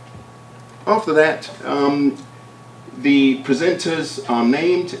 After that, the presenters are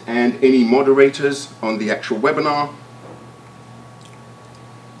named and any moderators on the actual webinar.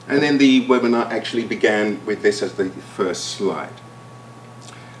 And then the webinar actually began with this as the first slide.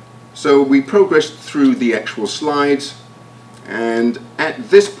 So we progressed through the actual slides, and at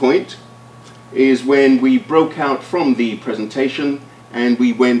this point is when we broke out from the presentation and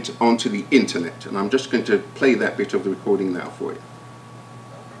we went onto the internet. And I'm just going to play that bit of the recording now for you.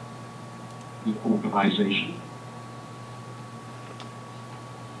 The organization.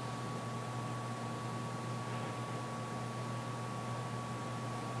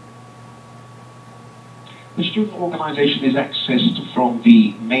 The student organization is accessed from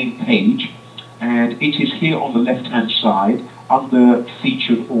the main page, and it is here on the left-hand side under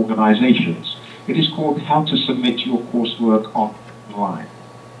featured organizations. It is called How to Submit Your Coursework Online.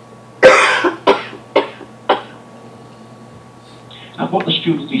 And what the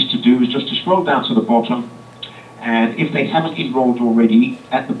student needs to do is just to scroll down to the bottom, and if they haven't enrolled already,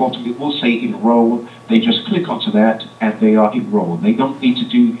 at the bottom it will say enroll. They just click onto that and they are enrolled. They don't need to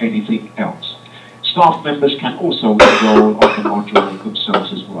do anything else. Staff members can also enroll on the module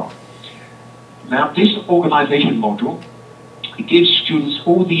themselves as well. Now, this organization module gives students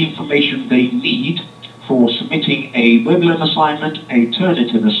all the information they need for submitting a Weblearn assignment, a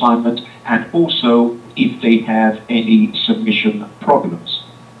Turnitin assignment, and also if they have any submission problems.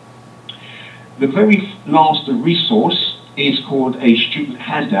 The very last resource is called a student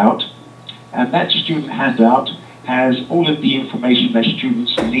handout, and that student handout has all of the information that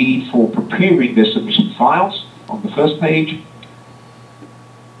students need for preparing their submission files on the first page.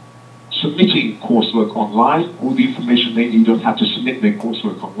 submitting coursework online, all the information they need on how to submit their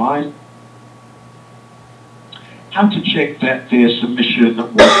coursework online, how to check that their submission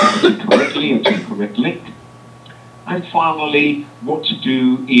was submitted correctly and to the correct link, and finally, what to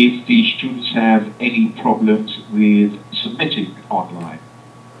do if the students have any problems with submitting online.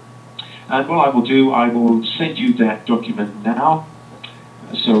 And what I will do, I will send you that document now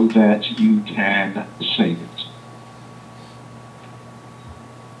so that you can save it.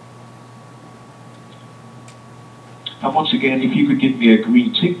 And once again, if you could give me a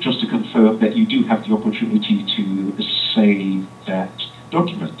green tick just to confirm that you do have the opportunity to save that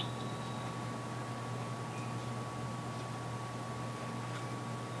document.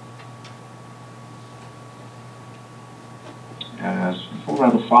 As 4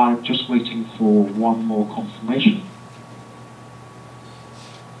 out of 5, just waiting for one more confirmation.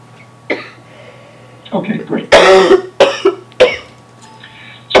 Okay, great.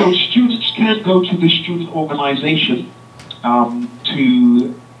 So students can go to the student organization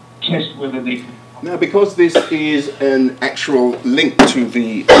to test whether they can. Now, because this is an actual link to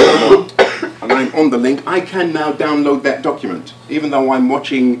the and I'm on the link, I can now download that document, even though I'm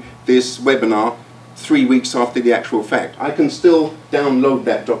watching this webinar 3 weeks after the actual fact. I can still download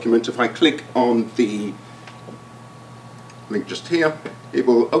that document. If I click on the link just here, it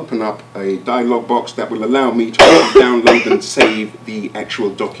will open up a dialog box that will allow me to download and save the actual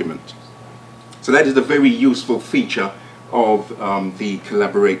document. So that is a very useful feature of the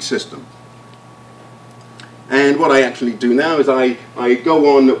Collaborate system. And what I actually do now is I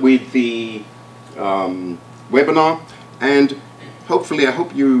go on with the webinar, and hopefully, I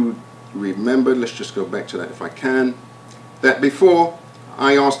hope you remember, let's just go back to that if I can, that before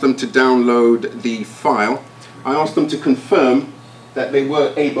I asked them to download the file, I asked them to confirm that they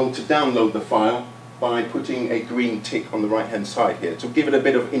were able to download the file by putting a green tick on the right hand side here to give it a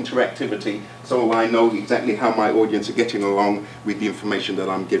bit of interactivity, so I know exactly how my audience are getting along with the information that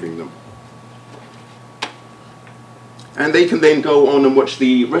I'm giving them. And they can then go on and watch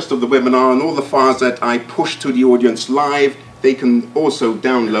the rest of the webinar, and all the files that I push to the audience live, they can also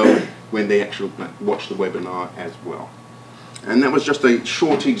download when they actually watch the webinar as well. And that was just a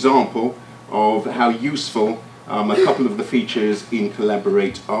short example of how useful a couple of the features in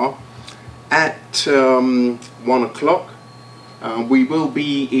Collaborate are. At 1 o'clock, we will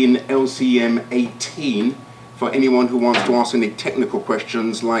be in LCM 18 for anyone who wants to ask any technical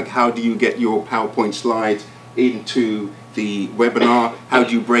questions, like how do you get your PowerPoint slides into the webinar, how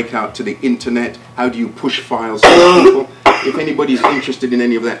do you break out to the internet, how do you push files to people. If anybody's interested in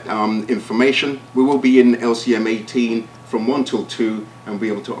any of that information, we will be in LCM 18 from 1 till 2 and be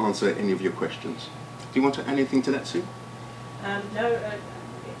able to answer any of your questions. Do you want to add anything to that, Sue? No,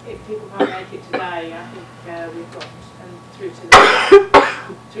 if people can't make it today, I think we've got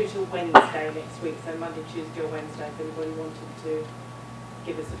through to Wednesday next week, so Monday, Tuesday or Wednesday, if anybody wanted to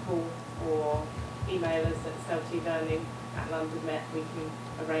give us a call or email us at celtlearning@London Met, we can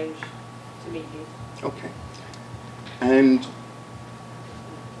arrange to meet you. Okay. And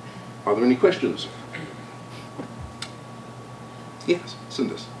are there any questions? Yes,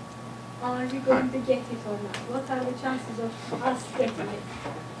 Sundus. Are you going to get it or not? What are the chances of us getting it?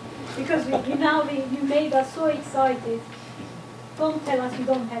 Because you made us so excited. Don't tell us you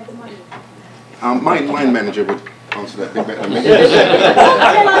don't have the money. My line manager would answer that bit better than me. Don't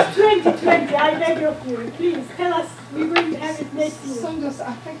tell us 2020, I beg of you. Please tell us we're going to have it next year. Sundus,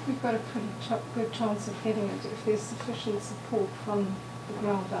 I think we've got a pretty good chance of getting it if there's sufficient support from the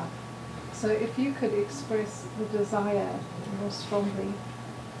ground up. So if you could express the desire more strongly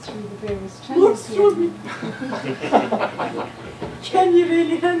through the various channels. Can you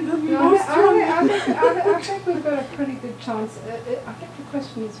really handle me more strongly? I think we've got a pretty good chance. I think the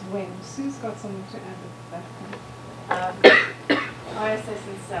question is when. Sue's got something to add at that point. ISS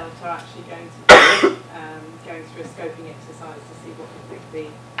and CELT are actually going to be going through a scoping exercise to see what we think the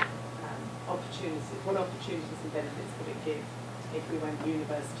opportunities and benefits could it give if we went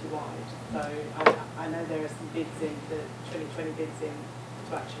university-wide. So I know there are some bids in, the 2020 bids in,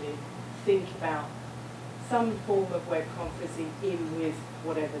 to actually think about some form of web conferencing in with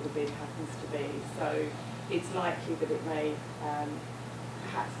whatever the bid happens to be. So it's likely that it may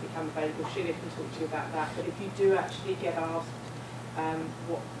perhaps become available. Sheila can talk to you about that. But if you do actually get asked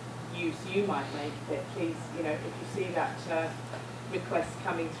what use you might make of it, please, if you see that request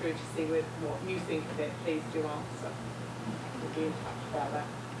coming through to see what you think of it, please do answer. We'll be in touch about that.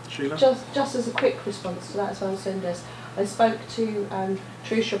 Sheila? Just as a quick response to that as well, Sundus, I spoke to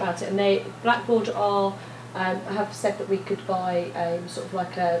Teresa about it, and Blackboard have said that we could buy sort of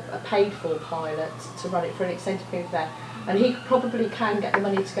like a paid-for pilot to run it for an extended period there. And he probably can get the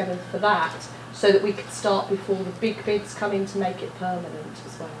money together for that, so that we could start before the big bids come in to make it permanent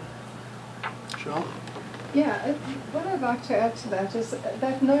as well. Sure. Yeah, what I'd like to add to that is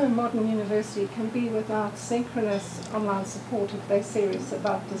that no modern university can be without synchronous online support if they're serious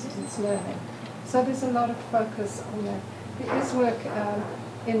about distance learning. So there's a lot of focus on that. There is work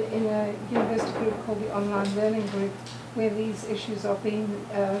in a university group called the Online Learning Group, where these issues are being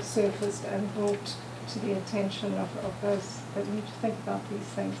surfaced and brought to the attention of those that need to think about these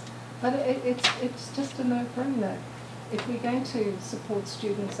things. But it's just a no-brainer. If we're going to support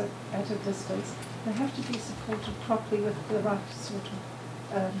students at a distance, they have to be supported properly with the right sort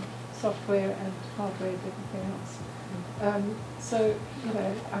of software and hardware and everything else. So, you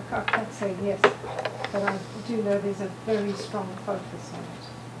know, I can't say yes, but I do know there's a very strong focus on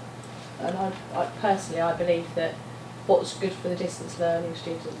it. And I personally, I believe that what's good for the distance learning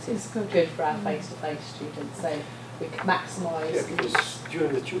students is good for our face-to-face students. So we can maximise. Yeah, because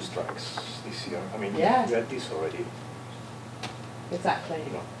during the tube strikes this year, I mean, yeah, we had this already. Exactly.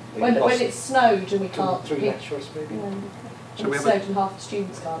 You know, when it snowed and we can't. Three lectures maybe. So we it snowed and half the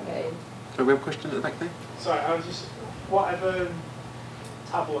students can't get in. So we have a question at the back there? Sorry, I was just, whatever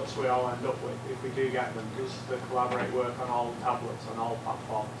tablets we all end up with, if we do get them, does the Collaborate work on all tablets, on all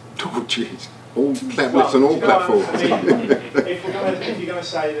platforms? Oh jeez, all tablets on all platforms. I mean, if you're going to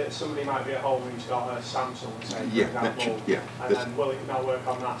say that somebody might be at home who's got a Samsung, say, for example, and then will it not work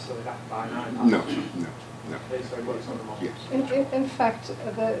on that, so they'd have to buy an iPad? No. So it works on them all. Yes. In fact,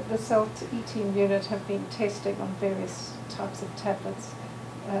 the CELT E-Team unit have been testing on various types of tablets,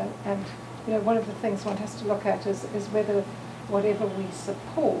 and you know, one of the things one has to look at is whether whatever we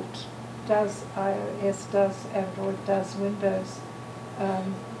support does iOS, does Android, does Windows.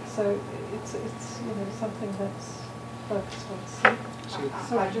 So it's you know, something that's focused on.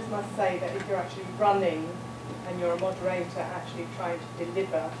 So I just must say that if you're actually running and you're a moderator actually trying to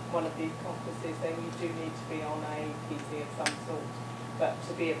deliver one of these conferences, then you do need to be on a PC of some sort. But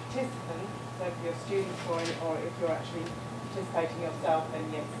to be a participant, so if you're a student or if you're actually participating yourself, then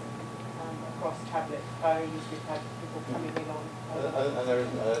yes, across tablet phones, we've had people coming in on. And there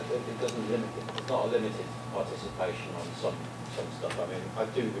isn't it doesn't limit. It's not a limited participation on some stuff. I mean, I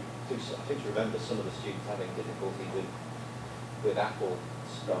do I think remember some of the students having difficulty with Apple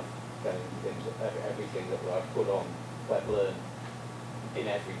stuff, going into everything that I put on WebLearn in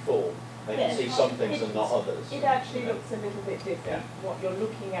every form. They can see some things and not others. It actually looks a little bit different. Yeah. What you're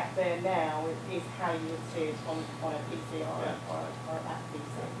looking at there now is how you would see it on a PC or an app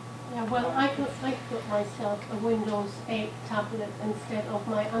PC. Yeah, well, I got myself a Windows 8 tablet instead of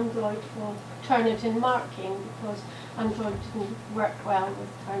my Android phone, Turnitin marking, because Android didn't work well with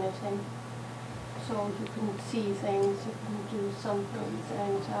Turnitin. So you can see things, you can do some things,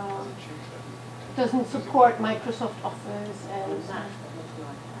 and doesn't support Microsoft Office and that.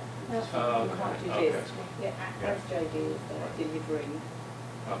 You can't do this. Yeah, as JD is delivering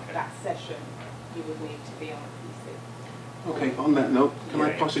that session, you would need to be on a PC. Okay, on that note, can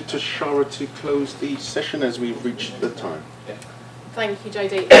I pass it to Shara to close the session as we've reached the time? Thank you,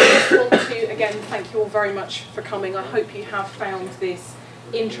 JD. I just want to, again, thank you all very much for coming. I hope you have found this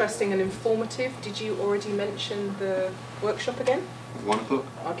interesting and informative. Did you already mention the workshop again? 1 o'clock.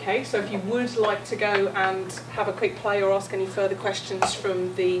 Okay, so if you would like to go and have a quick play or ask any further questions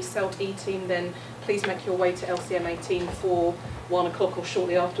from the CELT E-Team, then please make your way to LCM 18 for 1 o'clock or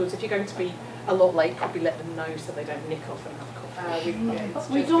shortly afterwards. If you're going to be a lot late, probably let them know so they don't nick off and have a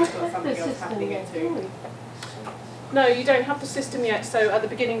coffee. We don't have the system yet, do we? No, you don't have the system yet. So at the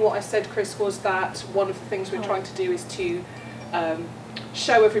beginning what I said, Chris, was that one of the things we're trying to do is to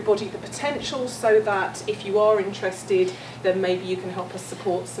show everybody the potential, so that if you are interested, then maybe you can help us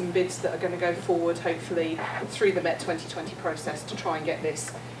support some bids that are going to go forward, hopefully through the Met 2020 process, to try and get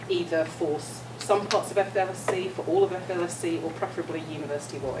this either for some parts of FLSC, for all of FLSC, or preferably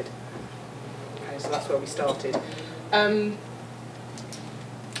university-wide. Okay, so that's where we started.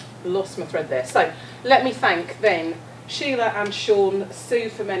 Lost my thread there. So let me thank then Sheila and Sean, Sue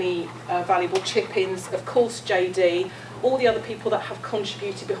for many valuable chip-ins, of course JD, all the other people that have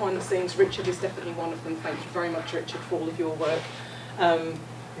contributed behind the scenes. Richard is definitely one of them. Thank you very much, Richard, for all of your work.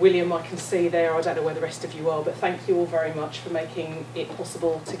 William, I can see there, I don't know where the rest of you are, but thank you all very much for making it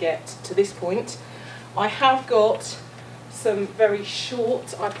possible to get to this point. I have got some very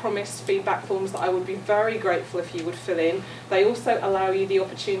short, I promise, feedback forms that I would be very grateful if you would fill in. They also allow you the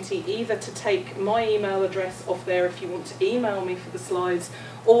opportunity either to take my email address off there if you want to email me for the slides,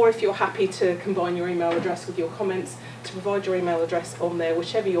 or if you're happy to combine your email address with your comments, to provide your email address on there.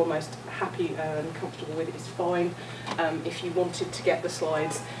 Whichever you're most happy and comfortable with is fine, if you wanted to get the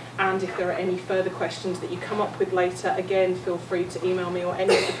slides. and if there are any further questions that you come up with later, again, feel free to email me or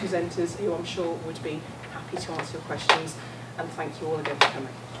any of the presenters who I'm sure would be happy to answer your questions. And thank you all again for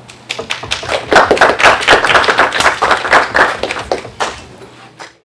coming.